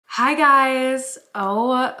Hi guys.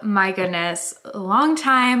 Oh my goodness. Long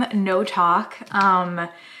time no talk.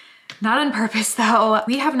 Not on purpose though.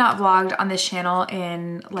 We have not vlogged on this channel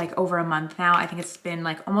in like over a month now. I think it's been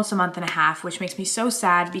like almost a month and a half, which makes me so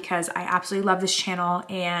sad because I absolutely love this channel,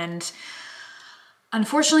 and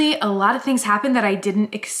unfortunately, a lot of things happened that I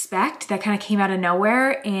didn't expect that kind of came out of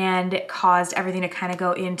nowhere, and it caused everything to kind of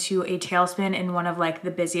go into a tailspin in one of like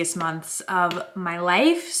the busiest months of my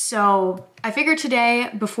life. So I figured today,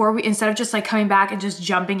 instead of just like coming back and just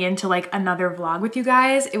jumping into like another vlog with you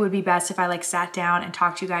guys, it would be best if I like sat down and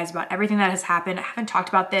talked to you guys about everything that has happened. I haven't talked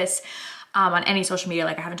about this on any social media.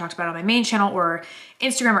 Like I haven't talked about it on my main channel or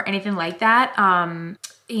Instagram or anything like that.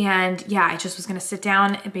 And yeah, I just was gonna sit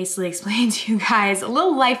down and basically explain to you guys a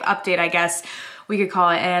little life update, I guess we could call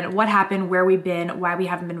it, and what happened, where we've been, why we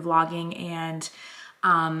haven't been vlogging, and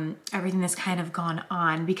everything that's kind of gone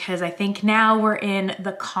on, because I think now we're in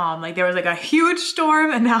the calm. Like there was like a huge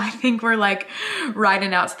storm, and now I think we're like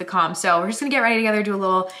riding out to the calm. So we're just gonna get ready together, do a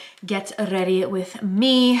little get ready with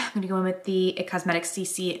me. I'm gonna go in with the It Cosmetics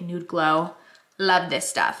CC Nude Glow. Love this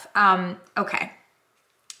stuff. Okay,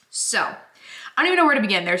 so I don't even know where to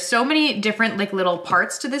begin. There's so many different like little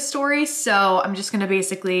parts to this story. So I'm just gonna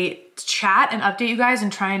basically chat and update you guys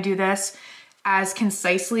and try and do this as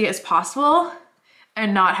concisely as possible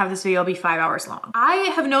and not have this video be 5 hours long. I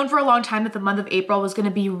have known for a long time that the month of April was gonna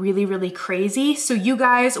be really, really crazy. So you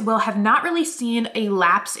guys will have not really seen a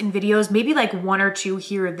lapse in videos, maybe like one or two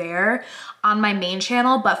here or there on my main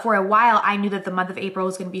channel, but for a while I knew that the month of April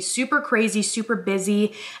was gonna be super crazy, super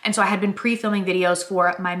busy. And so I had been pre-filming videos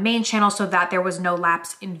for my main channel so that there was no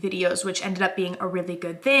lapse in videos, which ended up being a really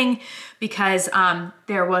good thing because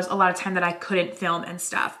there was a lot of time that I couldn't film and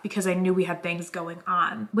stuff because I knew we had things going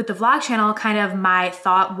on. With the vlog channel, kind of my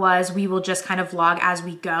thought was we will just kind of vlog as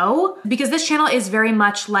we go, because this channel is very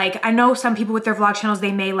much like, I know some people with their vlog channels,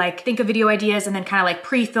 they may like think of video ideas and then kind of like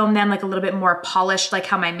pre-film them like a little bit more polished, like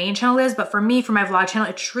how my main channel is. But for me, for my vlog channel,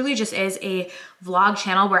 it truly just is a vlog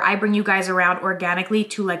channel where I bring you guys around organically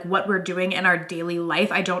to like what we're doing in our daily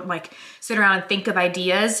life. I don't like sit around and think of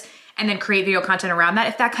ideas and then create video content around that,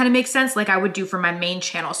 if that kind of makes sense, like I would do for my main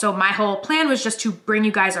channel. So my whole plan was just to bring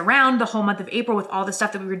you guys around the whole month of April with all the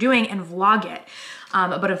stuff that we were doing and vlog it.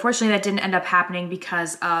 But unfortunately that didn't end up happening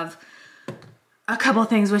because of a couple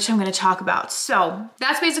things which I'm gonna talk about. So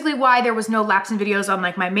that's basically why there was no lapse in videos on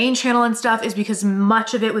like my main channel and stuff, is because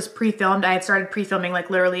much of it was pre-filmed. I had started pre-filming like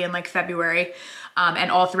literally in like February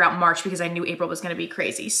and all throughout March because I knew April was gonna be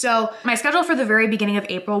crazy. So my schedule for the very beginning of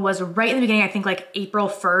April was right in the beginning, I think like April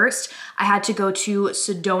 1st, I had to go to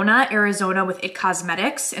Sedona, Arizona with It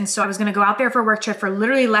Cosmetics. And so I was gonna go out there for a work trip for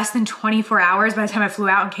literally less than 24 hours by the time I flew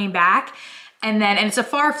out and came back. And it's a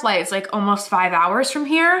far flight, it's like almost 5 hours from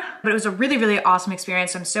here, but it was a really, really awesome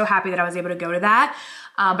experience. So I'm so happy that I was able to go to that.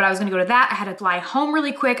 But I was gonna go to that. I had to fly home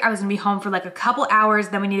really quick. I was gonna be home for like a couple hours.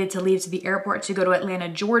 Then we needed to leave to the airport to go to Atlanta,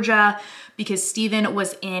 Georgia, because Steven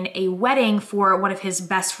was in a wedding for one of his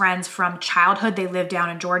best friends from childhood. They live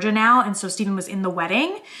down in Georgia now. And so Steven was in the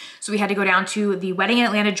wedding. So we had to go down to the wedding in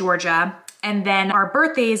Atlanta, Georgia. And then our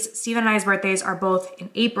birthdays, Steven and I's birthdays are both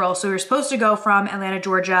in April. So we were supposed to go from Atlanta,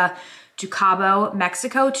 Georgia to Cabo,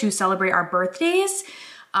 Mexico to celebrate our birthdays,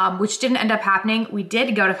 which didn't end up happening. We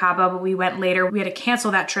did go to Cabo, but we went later. We had to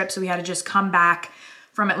cancel that trip, so we had to just come back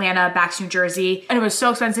from Atlanta back to New Jersey. And it was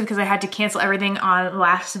so expensive because I had to cancel everything on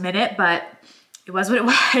last minute, but it was what it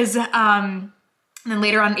was. And then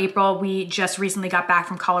later on in April, we just recently got back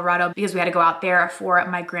from Colorado because we had to go out there for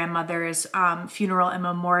my grandmother's funeral and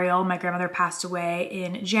memorial. My grandmother passed away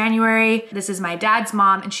in January. This is my dad's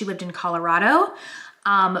mom, and she lived in Colorado.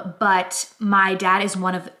 But my dad is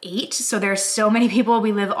one of 8. So there's so many people.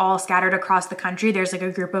 We live all scattered across the country. There's like a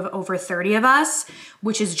group of over 30 of us,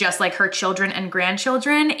 which is just like her children and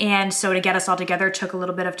grandchildren. And so to get us all together took a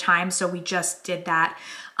little bit of time. So we just did that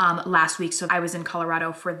last week. So I was in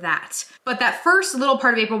Colorado for that. But that first little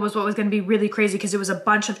part of April was what was going to be really crazy because it was a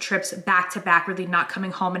bunch of trips back to back, really not coming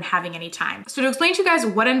home and having any time. So to explain to you guys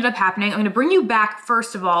what ended up happening, I'm going to bring you back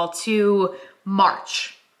first of all to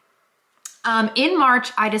March. In March,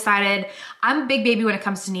 I decided I'm a big baby when it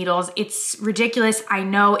comes to needles. It's ridiculous. I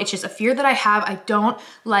know, it's just a fear that I have. I don't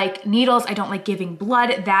like needles. I don't like giving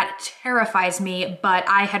blood. That terrifies me. But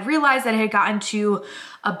I had realized that it had gotten to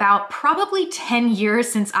about probably 10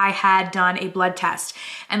 years since I had done a blood test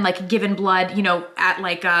and like given blood, you know, at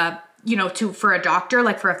like a, you know, for a doctor,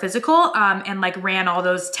 like for a physical, and like ran all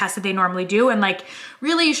those tests that they normally do. And like,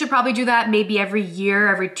 really, you should probably do that maybe every year,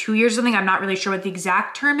 every 2 years or something. I'm not really sure what the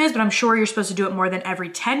exact term is, but I'm sure you're supposed to do it more than every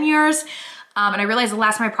 10 years. And I realized the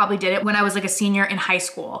last time I probably did it when I was like a senior in high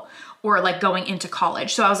school or like going into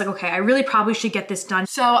college. So I was like, okay, I really probably should get this done.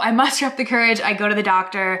 So I muster up the courage, I go to the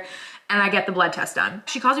doctor and I get the blood test done.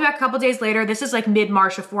 She calls me back a couple days later. This is like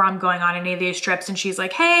mid-March before I'm going on any of these trips. And she's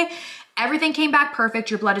like, hey, everything came back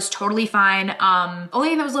perfect. Your blood is totally fine. Only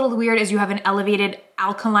thing that was a little weird is you have an elevated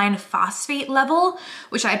alkaline phosphate level,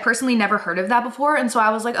 which I had personally never heard of that before. And so I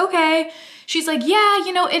was like, okay. She's like, yeah,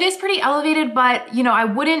 you know, it is pretty elevated, but you know, I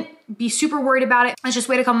wouldn't be super worried about it. Let's just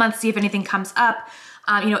wait a couple months, see if anything comes up.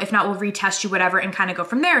 You know, if not, we'll retest you, whatever, and kind of go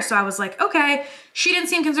from there. So I was like, okay. She didn't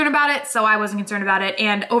seem concerned about it, so I wasn't concerned about it.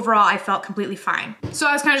 And overall, I felt completely fine. So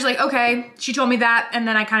I was kind of just like, okay, she told me that. And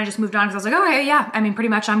then I kind of just moved on because I was like, okay, yeah, I mean, pretty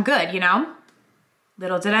much I'm good, you know?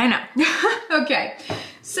 Little did I know. Okay,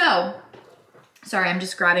 so, sorry, I'm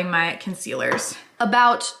just grabbing my concealers.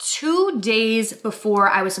 About 2 days before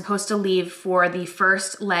I was supposed to leave for the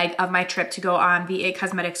first leg of my trip to go on the VA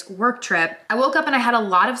Cosmetics work trip, I woke up and I had a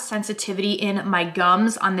lot of sensitivity in my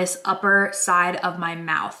gums on this upper side of my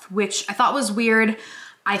mouth, which I thought was weird.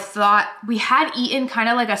 I thought we had eaten kind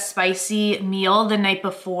of like a spicy meal the night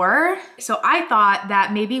before. So I thought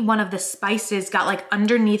that maybe one of the spices got like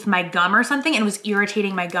underneath my gum or something and was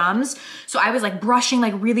irritating my gums. So I was like brushing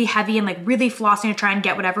like really heavy and like really flossing to try and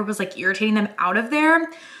get whatever was like irritating them out of there,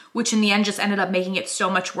 which in the end just ended up making it so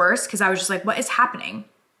much worse because I was just like, what is happening?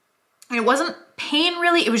 And it wasn't pain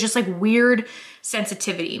really, it was just like weird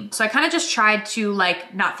sensitivity. So I kind of just tried to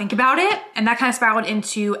like not think about it. And that kind of spiraled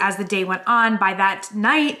into, as the day went on, by that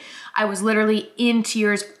night, I was literally in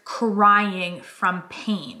tears crying from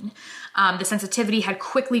pain. The sensitivity had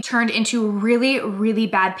quickly turned into really, really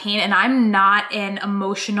bad pain. And I'm not an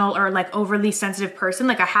emotional or like overly sensitive person.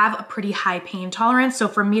 Like I have a pretty high pain tolerance. So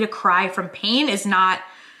for me to cry from pain is not,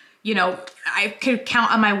 you know, I could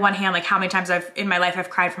count on my one hand like how many times in my life I've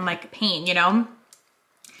cried from like pain, you know?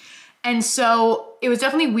 And so it was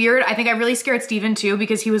definitely weird. I think I really scared Steven too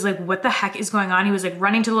because he was like, what the heck is going on? He was like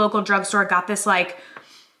running to the local drugstore, got this like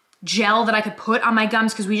gel that I could put on my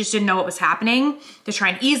gums because we just didn't know what was happening to try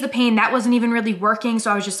and ease the pain. That wasn't even really working.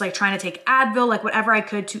 So I was just like trying to take Advil, like whatever I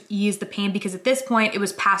could to ease the pain because at this point it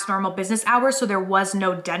was past normal business hours. So there was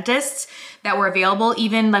no dentists that were available.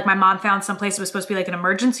 Even like my mom found someplace that was supposed to be like an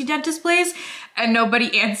emergency dentist place and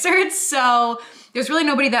nobody answered. So there's really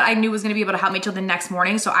nobody that I knew was gonna be able to help me till the next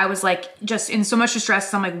morning. So I was like just in so much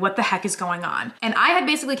distress. So I'm like, what the heck is going on? And I had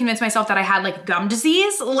basically convinced myself that I had like gum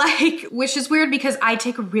disease, like, which is weird because I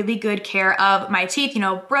take really good care of my teeth, you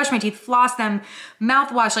know, brush my teeth, floss them,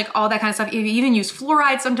 mouthwash, like all that kind of stuff. Even use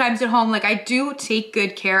fluoride sometimes at home. Like I do take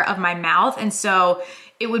good care of my mouth. And so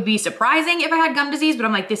it would be surprising if I had gum disease, but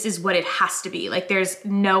I'm like, this is what it has to be. Like there's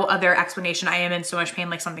no other explanation. I am in so much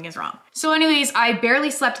pain, like something is wrong. So anyways, I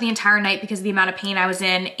barely slept the entire night because of the amount of pain I was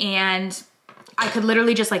in. And I could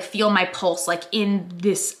literally just like feel my pulse like in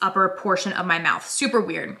this upper portion of my mouth. Super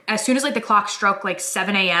weird. As soon as like the clock struck like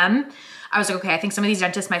 7 a.m., I was like, okay, I think some of these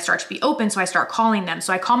dentists might start to be open. So I start calling them.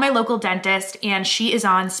 So I call my local dentist and she is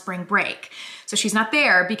on spring break. So she's not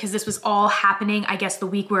there because this was all happening, I guess, the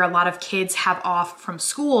week where a lot of kids have off from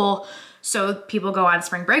school. So people go on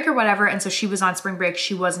spring break or whatever. And so she was on spring break.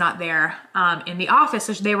 She was not there in the office.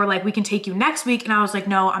 So they were like, we can take you next week. And I was like,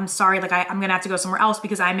 no, I'm sorry. Like I'm gonna have to go somewhere else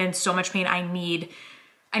because I'm in so much pain. I need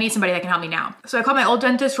somebody that can help me now. So I called my old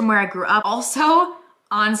dentist from where I grew up. Also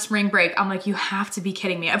on spring break, I'm like, you have to be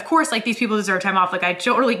kidding me. Of course, like these people deserve time off. Like I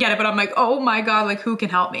totally get it, but I'm like, oh my God, like who can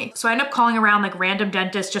help me? So I ended up calling around like random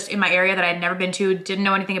dentists just in my area that I had never been to, didn't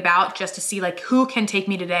know anything about, just to see like who can take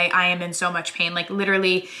me today. I am in so much pain, like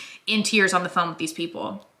literally in tears on the phone with these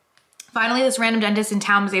people. Finally, this random dentist in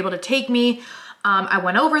town was able to take me. I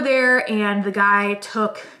went over there and the guy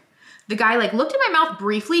like looked at my mouth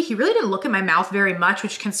briefly. He really didn't look at my mouth very much,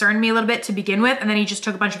 which concerned me a little bit to begin with. And then he just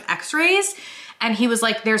took a bunch of x-rays and he was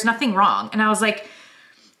like, there's nothing wrong. And I was like,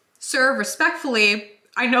 sir, respectfully,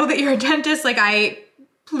 I know that you're a dentist. Like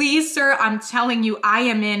please, sir, I'm telling you, I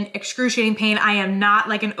am in excruciating pain. I am not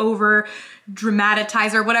like an over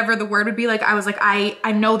dramatizer, whatever the word would be. Like, I was like,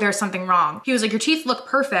 I know there's something wrong. He was like, your teeth look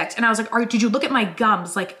perfect. And I was like, did you look at my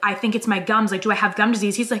gums? Like, I think it's my gums. Like, do I have gum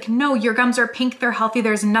disease? He's like, no, your gums are pink. They're healthy.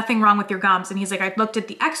 There's nothing wrong with your gums. And he's like, I looked at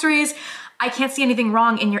the x-rays. I can't see anything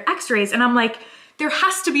wrong in your x-rays. And I'm like, there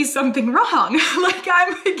has to be something wrong. Like,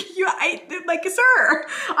 I'm like, sir,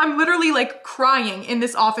 I'm literally like crying in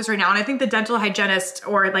this office right now. And I think the dental hygienist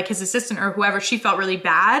or like his assistant or whoever, she felt really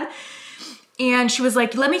bad. And she was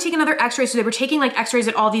like, let me take another x-ray. So they were taking like x-rays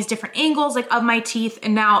at all these different angles like of my teeth.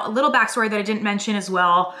 And now a little backstory that I didn't mention as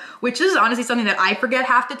well, which is honestly something that I forget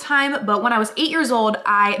half the time. But when I was 8 years old,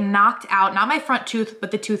 I knocked out, not my front tooth,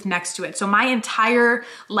 but the tooth next to it. So my entire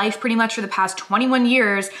life, pretty much for the past 21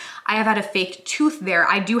 years, I have had a fake tooth there.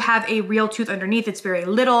 I do have a real tooth underneath. It's very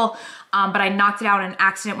little, but I knocked it out in an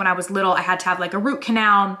accident when I was little. I had to have like a root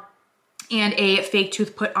canal and a fake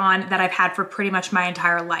tooth put on that I've had for pretty much my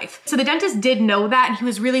entire life. So the dentist did know that, and he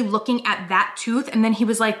was really looking at that tooth, and then he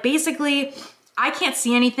was like, basically, I can't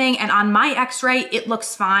see anything, and on my x-ray, it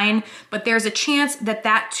looks fine, but there's a chance that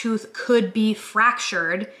that tooth could be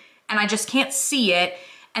fractured, and I just can't see it,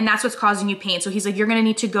 and that's what's causing you pain. So he's like, you're gonna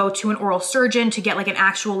need to go to an oral surgeon to get like an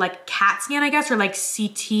actual like CAT scan, I guess, or like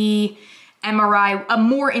CT, MRI, a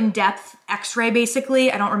more in-depth x-ray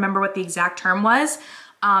basically. I don't remember what the exact term was.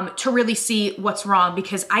 To really see what's wrong,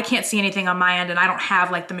 because I can't see anything on my end and I don't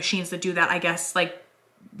have like the machines that do that. I guess like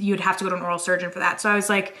you'd have to go to an oral surgeon for that. So I was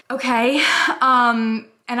like, okay. And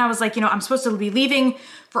I was like, you know, I'm supposed to be leaving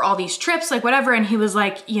for all these trips, like whatever. And he was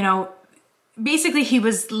like, you know, basically he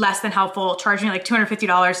was less than helpful, charging me like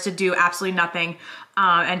 $250 to do absolutely nothing,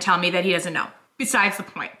 and telling me that he doesn't know. Besides the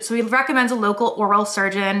point. So he recommends a local oral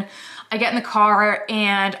surgeon. I get in the car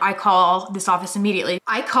and I call this office immediately.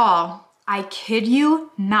 I kid you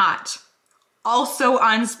not, also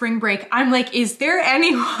on spring break. I'm like, is there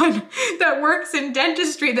anyone that works in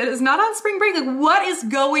dentistry that is not on spring break? Like, what is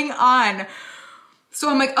going on? So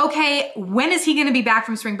I'm like, okay, when is he gonna be back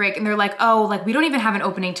from spring break? And they're like, oh, like we don't even have an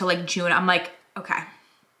opening till like June. I'm like, okay.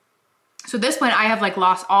 So at this point I have like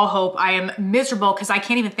lost all hope. I am miserable because I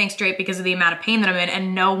can't even think straight because of the amount of pain that I'm in,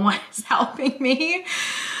 and no one is helping me.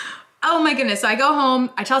 Oh my goodness. So I go home,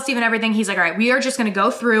 I tell Steven everything. He's like, all right, we are just gonna go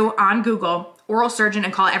through on Google oral surgeon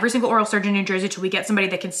and call every single oral surgeon in New Jersey till we get somebody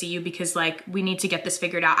that can see you, because like we need to get this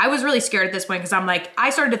figured out. I was really scared at this point because I'm like, I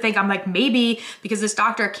started to think, I'm like, maybe because this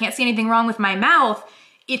doctor can't see anything wrong with my mouth,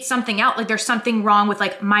 it's something out, like there's something wrong with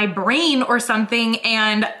like my brain or something,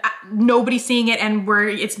 and nobody's seeing it, and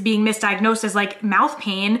it's being misdiagnosed as like mouth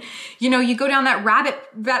pain. You know, you go down that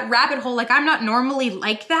rabbit hole. Like I'm not normally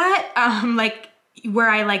like that. Like where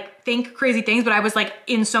I like think crazy things, but I was like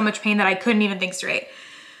in so much pain that I couldn't even think straight.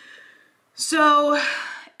 So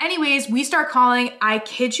anyways, we start calling. I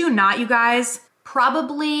kid you not, you guys,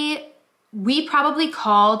 we probably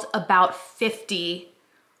called about 50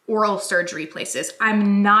 oral surgery places.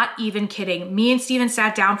 I'm not even kidding. Me and Steven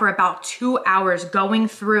sat down for about 2 hours going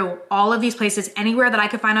through all of these places, anywhere that I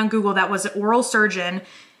could find on Google that was an oral surgeon,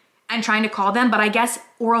 and trying to call them. But I guess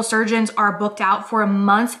oral surgeons are booked out for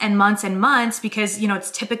months and months and months because, you know, it's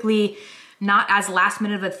typically not as last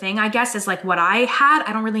minute of a thing, I guess, as like what I had.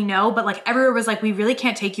 I don't really know, but like everywhere was like, we really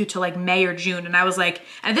can't take you to like May or June. And I was like,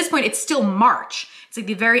 and at this point it's still March. It's like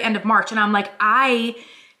the very end of March. And I'm like, I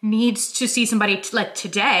need to see somebody like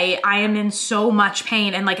today. I am in so much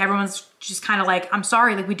pain. And like, everyone's just kind of like, I'm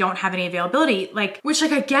sorry, like we don't have any availability, like, which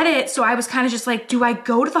like I get it. So I was kind of just like, do I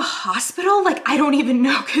go to the hospital? Like, I don't even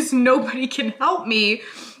know, because nobody can help me.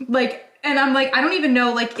 Like, and I'm like, I don't even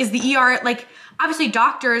know, like, is the ER, like, obviously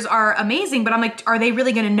doctors are amazing, but I'm like, are they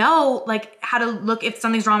really gonna know like how to look if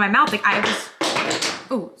something's wrong in my mouth? Like I just,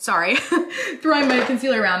 oh, sorry, throwing my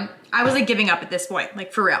concealer around. I was like giving up at this point,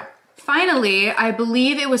 like for real. Finally, I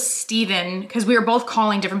believe it was Steven, because we were both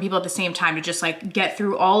calling different people at the same time to just like get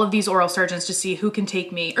through all of these oral surgeons to see who can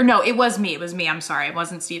take me. Or no, it was me, I'm sorry, it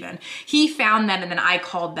wasn't Steven. He found them and then I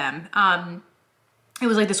called them. It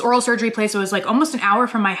was like this oral surgery place. It was like almost an hour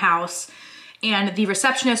from my house. And the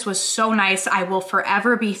receptionist was so nice. I will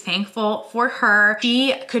forever be thankful for her.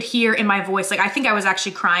 She could hear in my voice, like I think I was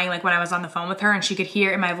actually crying like when I was on the phone with her, and she could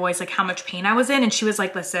hear in my voice like how much pain I was in. And she was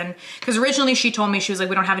like, listen, because originally she told me, she was like,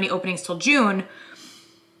 we don't have any openings till June.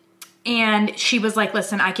 And she was like,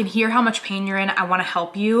 listen, I can hear how much pain you're in. I wanna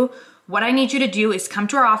help you. What I need you to do is come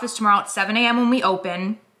to our office tomorrow at 7 a.m. when we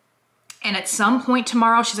open. And at some point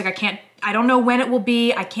tomorrow, she's like, I don't know when it will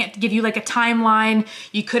be. I can't give you like a timeline.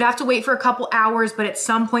 You could have to wait for a couple hours, but at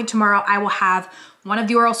some point tomorrow, I will have one of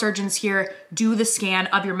the oral surgeons here do the scan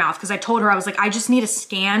of your mouth. Cause I told her, I was like, I just need a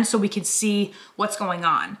scan so we can see what's going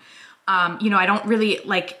on. You know, I don't really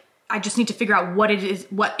like, I just need to figure out what it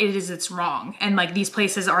is that's wrong. And like these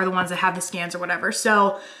places are the ones that have the scans or whatever.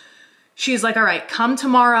 So she's like, all right, come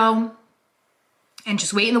tomorrow and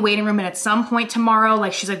just wait in the waiting room. And at some point tomorrow,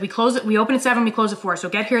 like she's like, we open at 7, we close at 4. So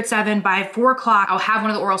get here at 7, by 4 o'clock, I'll have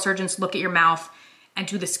one of the oral surgeons look at your mouth and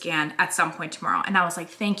do the scan at some point tomorrow. And I was like,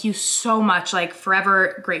 thank you so much, like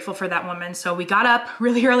forever grateful for that woman. So we got up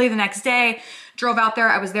really early the next day, drove out there.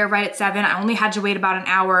 I was there right at 7. I only had to wait about an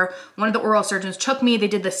hour. One of the oral surgeons took me, they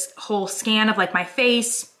did this whole scan of like my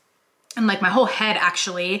face. and like my whole head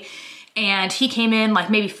actually. And he came in like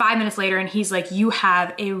maybe 5 minutes later and he's like, you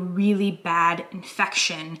have a really bad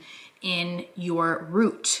infection in your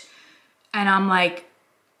root. And I'm like,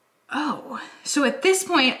 oh. So at this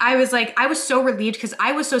point I was so relieved because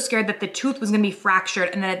I was so scared that the tooth was gonna be fractured.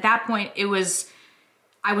 And then at that point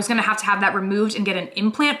I was gonna have to have that removed and get an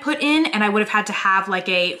implant put in, and I would have had to have like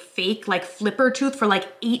a fake like flipper tooth for like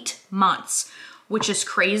 8 months, which is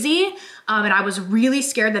crazy. And I was really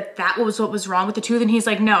scared that that was what was wrong with the tooth. And he's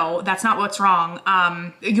like, no, that's not what's wrong.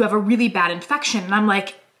 You have a really bad infection. And I'm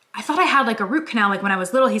like, I thought I had like a root canal like when I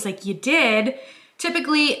was little. He's like, you did.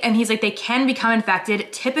 Typically, and he's like, they can become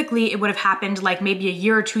infected. Typically, it would have happened like maybe a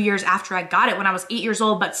year or 2 years after I got it when I was 8 years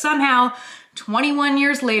old, but somehow 21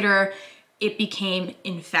 years later, it became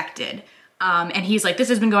infected. And he's like, this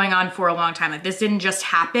has been going on for a long time. Like this didn't just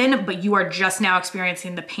happen, but you are just now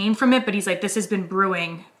experiencing the pain from it. But he's like, this has been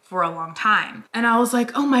brewing for a long time. And I was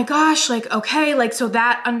like, oh my gosh, like, okay. Like, so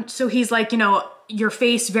that, so he's like, you know, your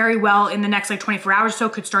face very well in the next like 24 hours or so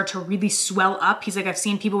could start to really swell up. He's like, I've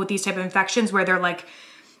seen people with these type of infections where they're like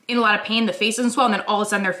in a lot of pain, the face doesn't swell, and then all of a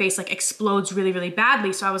sudden their face like explodes really, really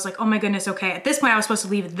badly. So I was like, oh my goodness, okay. At this point I was supposed to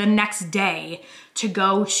leave the next day to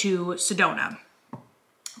go to Sedona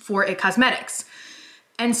for a cosmetics.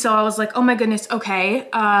 And so I was like, oh my goodness, okay.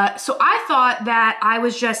 So I thought that I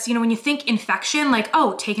was just, you know, when you think infection, like,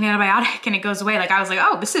 oh, take an antibiotic and it goes away. Like I was like,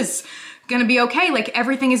 oh, this is gonna be okay. Like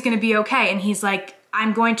everything is gonna be okay. And he's like,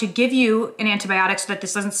 I'm going to give you an antibiotic so that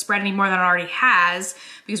this doesn't spread any more than it already has,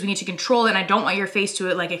 because we need to control it and I don't want your face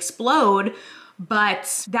to like explode,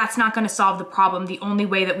 but that's not gonna solve the problem. The only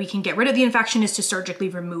way that we can get rid of the infection is to surgically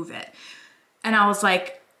remove it. And I was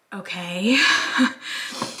like, okay.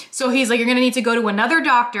 So he's like, you're gonna need to go to another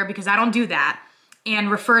doctor because I don't do that,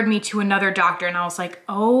 and referred me to another doctor. And I was like,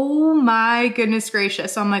 oh my goodness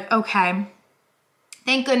gracious. So I'm like, okay.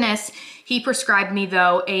 Thank goodness he prescribed me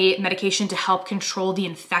though a medication to help control the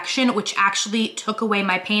infection, which actually took away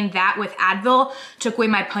my pain. That with Advil took away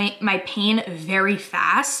my pain very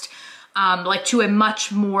fast. Like to a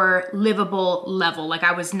much more livable level. Like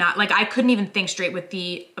I was not, like I couldn't even think straight with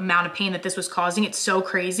the amount of pain that this was causing. It's so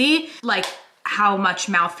crazy, like how much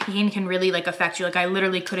mouth pain can really like affect you. Like I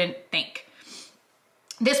literally couldn't think.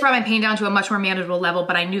 This brought my pain down to a much more manageable level,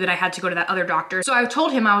 but I knew that I had to go to that other doctor. So I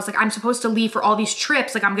told him, I was like, I'm supposed to leave for all these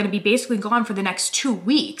trips. Like I'm gonna be basically gone for the next 2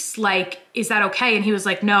 weeks. Like, is that okay? And he was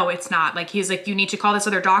like, no, it's not. Like, he's like, you need to call this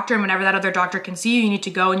other doctor, and whenever that other doctor can see you, you need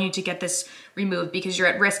to go and you need to get this removed because you're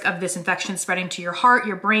at risk of this infection spreading to your heart,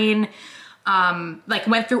 your brain, like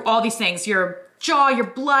went through all these things, your jaw, your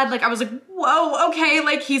blood. Like I was like, whoa, okay.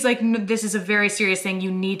 Like he's like, no, this is a very serious thing.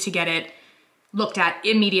 You need to get it looked at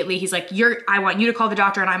immediately. He's like, I want you to call the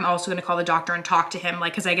doctor, and I'm also gonna call the doctor and talk to him.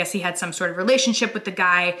 Like, cause I guess he had some sort of relationship with the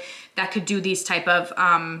guy that could do these type of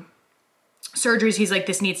surgeries. He's like,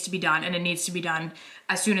 this needs to be done, and it needs to be done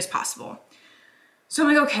as soon as possible. So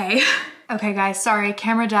I'm like, okay. Okay guys, sorry,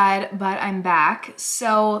 camera died, but I'm back.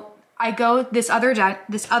 So I go, this other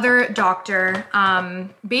doctor,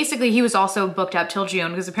 basically he was also booked up till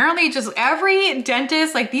June, because apparently just every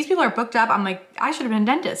dentist, like these people are booked up. I'm like, I should have been a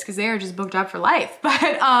dentist because they are just booked up for life.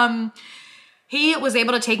 But he was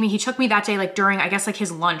able to take me, he took me that day like during, I guess like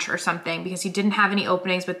his lunch or something, because he didn't have any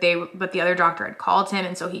openings, but the other doctor had called him.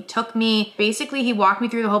 And so he took me, basically he walked me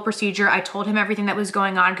through the whole procedure. I told him everything that was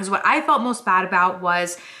going on, because what I felt most bad about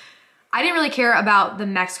was I didn't really care about the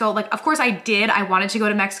Mexico. Like, of course I did. I wanted to go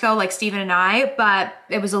to Mexico, like Steven and I, but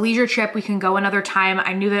it was a leisure trip. We can go another time.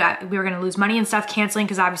 I knew that we were going to lose money and stuff canceling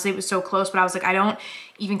because obviously it was so close, but I was like, I don't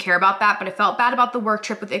even care about that. But I felt bad about the work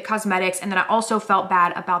trip with It Cosmetics. And then I also felt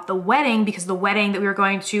bad about the wedding, because the wedding that we were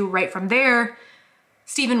going to right from there,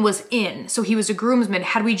 Steven was in, so he was a groomsman.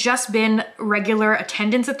 Had we just been regular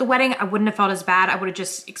attendants at the wedding, I wouldn't have felt as bad. I would have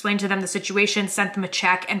just explained to them the situation, sent them a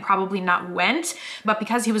check, and probably not went. But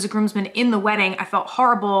because he was a groomsman in the wedding, I felt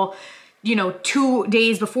horrible, you know, 2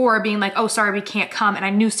 days before being like, oh, sorry, we can't come. And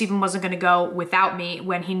I knew Steven wasn't gonna go without me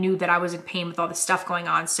when he knew that I was in pain with all this stuff going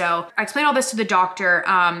on. So I explained all this to the doctor,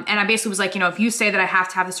 and I basically was like, you know, if you say that I have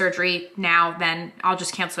to have the surgery now, then I'll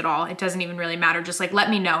just cancel it all. It doesn't even really matter. Just like,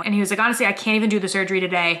 let me know. And he was like, honestly, I can't even do the surgery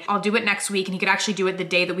today. I'll do it next week. And he could actually do it the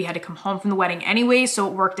day that we had to come home from the wedding anyway. So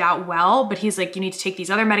it worked out well. But he's like, you need to take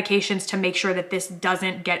these other medications to make sure that this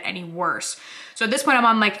doesn't get any worse. So at this point, I'm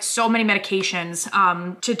on like so many medications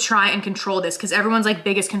to try and control this, because everyone's like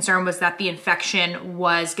biggest concern was that the infection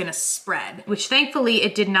was gonna spread, which thankfully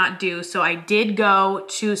it did not do. So I did go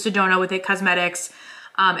to Sedona with It Cosmetics,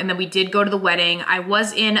 and then we did go to the wedding. I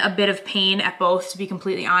was in a bit of pain at both, to be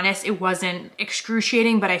completely honest. It wasn't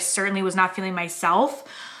excruciating, but I certainly was not feeling myself.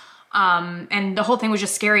 And the whole thing was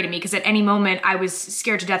just scary to me because at any moment I was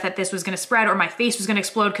scared to death that this was gonna spread or my face was gonna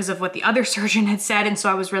explode because of what the other surgeon had said. And so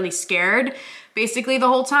I was really scared basically the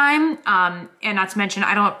whole time. And not to mention,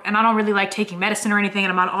 I don't really like taking medicine or anything,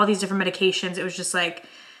 and I'm on all these different medications. It was just like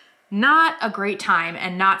not a great time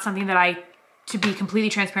and not something that I, to be completely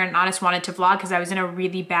transparent and honest, wanted to vlog because I was in a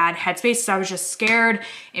really bad headspace. So I was just scared,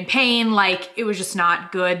 in pain, like it was just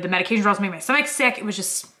not good. The medications were also making my stomach sick. It was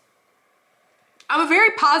just, I'm a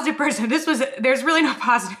very positive person. There's really no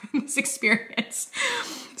positive in this experience.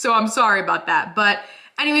 So I'm sorry about that. But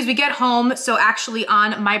anyways, we get home. So actually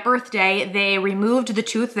on my birthday, they removed the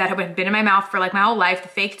tooth that had been in my mouth for like my whole life, the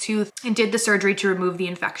fake tooth, and did the surgery to remove the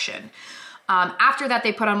infection. After that,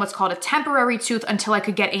 they put on what's called a temporary tooth until I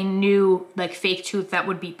could get a new like fake tooth that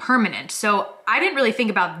would be permanent. So I didn't really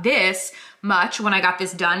think about this much when I got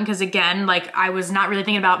this done because again, like I was not really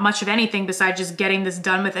thinking about much of anything besides just getting this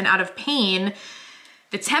done with and out of pain.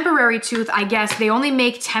 The temporary tooth, I guess, they only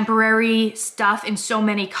make temporary stuff in so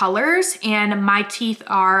many colors and my teeth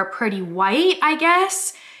are pretty white, I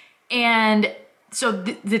guess. And so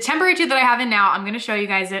the temporary tooth that I have in now, I'm gonna show you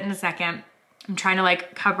guys it in a second. I'm trying to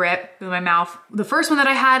like cover it with my mouth. The first one that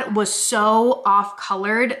I had was so off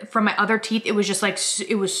colored from my other teeth. It was just like,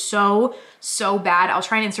 it was so bad. I'll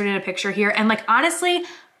try and insert in a picture here. And like, honestly,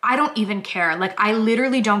 I don't even care. Like I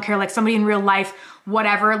literally don't care. Like somebody in real life,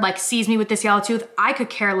 whatever, like sees me with this yellow tooth, I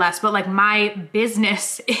could care less. But like my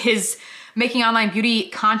business is making online beauty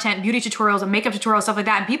content, beauty tutorials and makeup tutorials, stuff like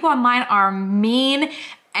that. And people online are mean.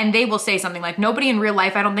 And they will say something like, nobody in real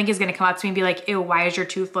life, I don't think is gonna come up to me and be like, ew, why does your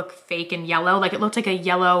tooth look fake and yellow? Like it looked like a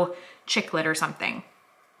yellow chiclet or something.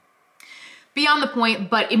 Beyond the point,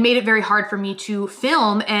 but it made it very hard for me to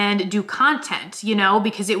film and do content, you know,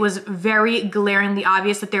 because it was very glaringly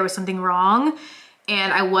obvious that there was something wrong.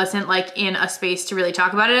 And I wasn't like in a space to really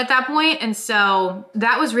talk about it at that point. And so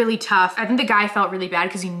that was really tough. I think the guy felt really bad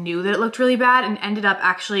because he knew that it looked really bad and ended up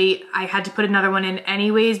actually, I had to put another one in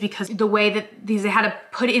anyways because the way that they had to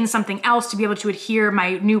put in something else to be able to adhere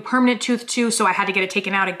my new permanent tooth to. So I had to get it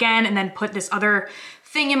taken out again and then put this other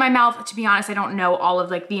thing in my mouth. To be honest, I don't know all of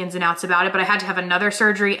like the ins and outs about it, but I had to have another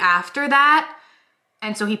surgery after that.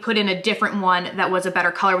 And so he put in a different one that was a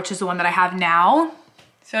better color, which is the one that I have now.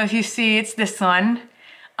 So if you see, it's this one.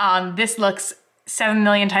 This looks 7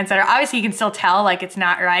 million times better. Obviously you can still tell like it's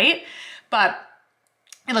not right, but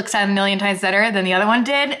it looks 7 million times better than the other one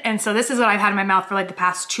did. And so this is what I've had in my mouth for like the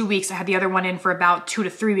past 2 weeks. I had the other one in for about 2 to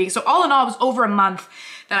 3 weeks. So all in all, it was over a month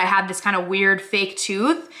that I had this kind of weird fake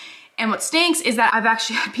tooth. And what stinks is that I've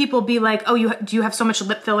actually had people be like, oh, do you have so much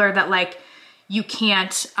lip filler that like you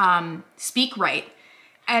can't speak right?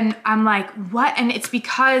 And I'm like, what? And it's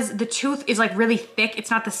because the tooth is like really thick. It's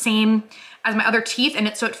not the same as my other teeth.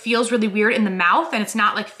 And so it feels really weird in the mouth and it's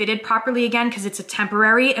not like fitted properly again because it's a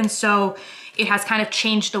temporary. And so it has kind of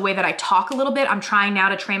changed the way that I talk a little bit. I'm trying now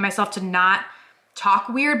to train myself to not talk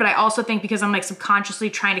weird, but I also think because I'm like subconsciously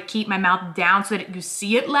trying to keep my mouth down so that you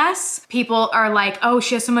see it less, people are like, oh,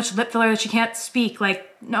 she has so much lip filler that she can't speak. Like,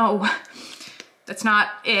 no, that's not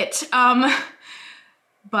it.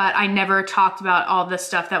 But I never talked about all the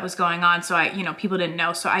stuff that was going on. So people didn't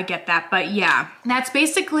know. So I get that. But yeah, that's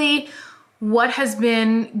basically what has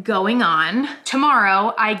been going on.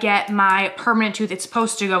 Tomorrow I get my permanent tooth. It's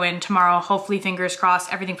supposed to go in tomorrow. Hopefully, fingers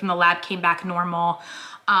crossed, everything from the lab came back normal.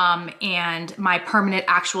 And my permanent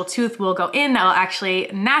actual tooth will go in. That will actually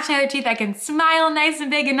match my other teeth. I can smile nice and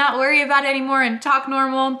big and not worry about it anymore and talk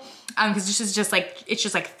normal. Because this is just like, it's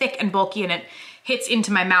just like thick and bulky and it hits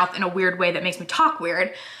into my mouth in a weird way that makes me talk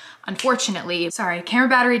weird. Unfortunately, sorry, camera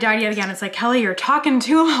battery died yet again. It's like, Kelly, you're talking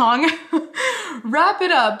too long. Wrap it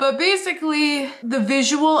up. But basically the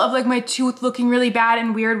visual of like my tooth looking really bad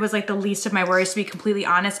and weird was like the least of my worries, to be completely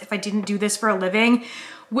honest. If I didn't do this for a living,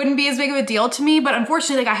 wouldn't be as big of a deal to me. But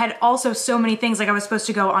unfortunately, like I had also so many things. Like I was supposed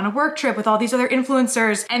to go on a work trip with all these other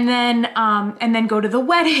influencers and then go to the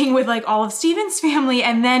wedding with like all of Steven's family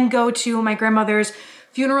and then go to my grandmother's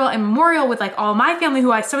funeral and memorial with like all my family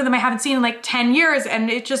who some of them I haven't seen in like 10 years. And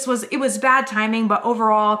it was bad timing, but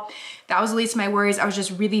overall that was the least of my worries. I was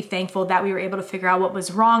just really thankful that we were able to figure out what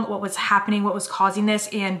was wrong, what was happening, what was causing this.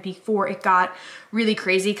 And before it got really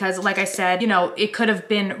crazy, because like I said, it could have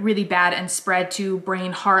been really bad and spread to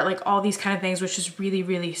brain, heart, like all these kind of things, which is really,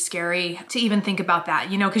 really scary to even think about that,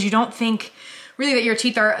 because you don't think really that your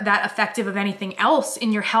teeth are that effective of anything else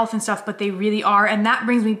in your health and stuff, but they really are. And that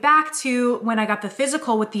brings me back to when I got the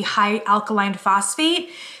physical with the high alkaline phosphate.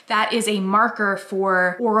 That is a marker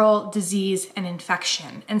for oral disease and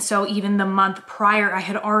infection. And so even the month prior, I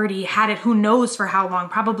had already had it, who knows for how long,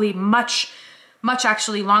 probably much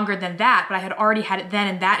actually longer than that, but I had already had it then.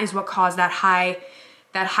 And that is what caused that high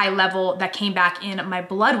that high level that came back in my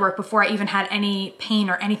blood work before I even had any pain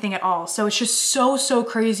or anything at all. So it's just so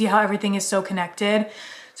crazy how everything is so connected.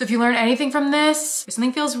 So if you learn anything from this, if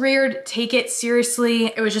something feels weird, take it seriously.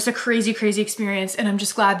 It was just a crazy experience, and I'm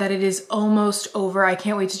just glad that it is almost over. I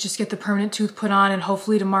can't wait to just get the permanent tooth put on, and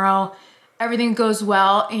hopefully tomorrow everything goes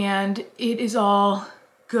well and it is all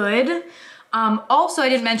good. Also, I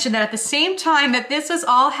didn't mention that at the same time that this was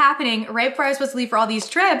all happening, right before I was supposed to leave for all these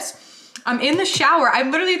trips, I'm in the shower. I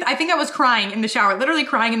think I was crying in the shower, literally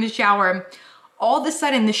crying in the shower. All of a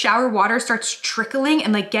sudden the shower water starts trickling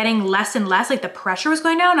and like getting less and less, like the pressure was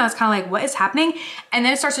going down. And I was kind of like, what is happening? And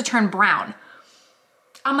then it starts to turn brown.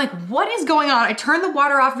 I'm like, what is going on? I turn the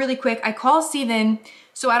water off really quick. I call Steven.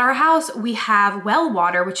 So at our house, we have well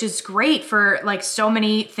water, which is great for like so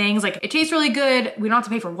many things. Like it tastes really good. We don't have to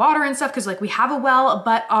pay for water and stuff because like we have a well,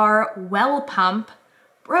 but our well pump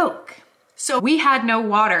broke. So we had no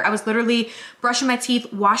water. I was literally brushing my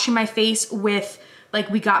teeth, washing my face with like,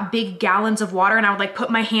 we got big gallons of water, and I would like put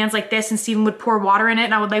my hands like this and Steven would pour water in it,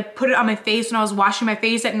 and I would like put it on my face when I was washing my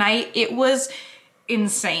face at night. It was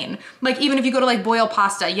insane. Like even if you go to like boil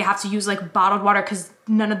pasta, you have to use like bottled water because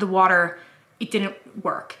none of the water, it didn't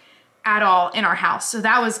work at all in our house. So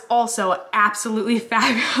that was also absolutely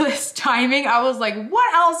fabulous timing. I was like,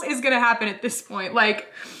 what else is gonna happen at this point? Like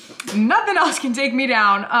nothing else can take me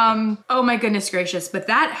down. Oh my goodness gracious. But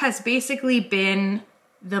that has basically been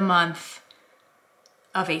the month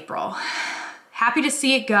of April. Happy to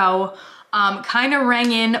see it go. Kind of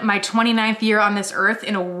rang in my 29th year on this earth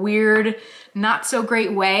in a weird, not so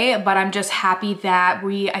great way, but I'm just happy that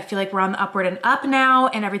I feel like we're on the upward and up now,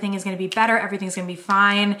 and everything is gonna be better, everything's gonna be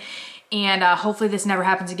fine. And hopefully this never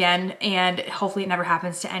happens again, and hopefully it never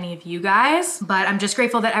happens to any of you guys. But I'm just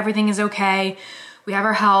grateful that everything is okay. We have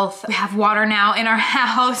our health, we have water now in our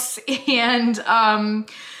house, and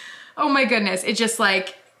oh my goodness, it just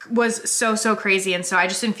like, was so crazy. And so I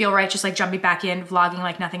just didn't feel right just like jumping back in, vlogging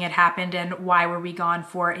like nothing had happened. And why were we gone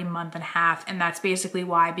for a month and a half? And that's basically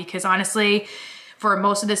why, because honestly, for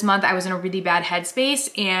most of this month, I was in a really bad headspace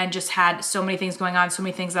and just had so many things going on, so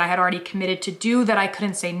many things that I had already committed to do that I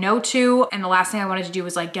couldn't say no to. And the last thing I wanted to do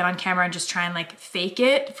was like get on camera and just try and like fake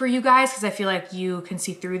it for you guys, because I feel like you can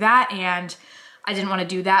see through that. And I didn't want to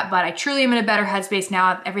do that, but I truly am in a better headspace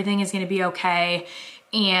now. Everything is going to be okay.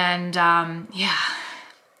 And yeah.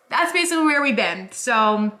 That's basically where we've been.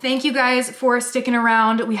 So thank you guys for sticking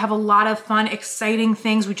around. We have a lot of fun, exciting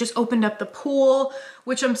things. We just opened up the pool,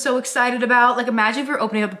 which I'm so excited about. Like imagine if we were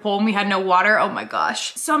opening up the pool and we had no water. Oh my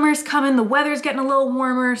gosh. Summer's coming, the weather's getting a little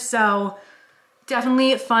warmer. So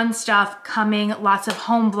definitely fun stuff coming. Lots of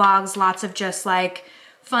home vlogs, lots of just like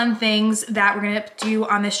fun things that we're gonna do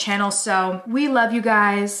on this channel. So we love you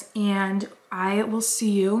guys, and I will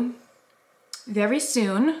see you very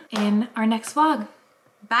soon in our next vlog.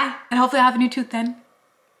 Bye. And hopefully I'll have a new tooth then.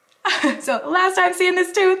 So last time seeing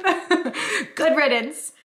this tooth. Good riddance.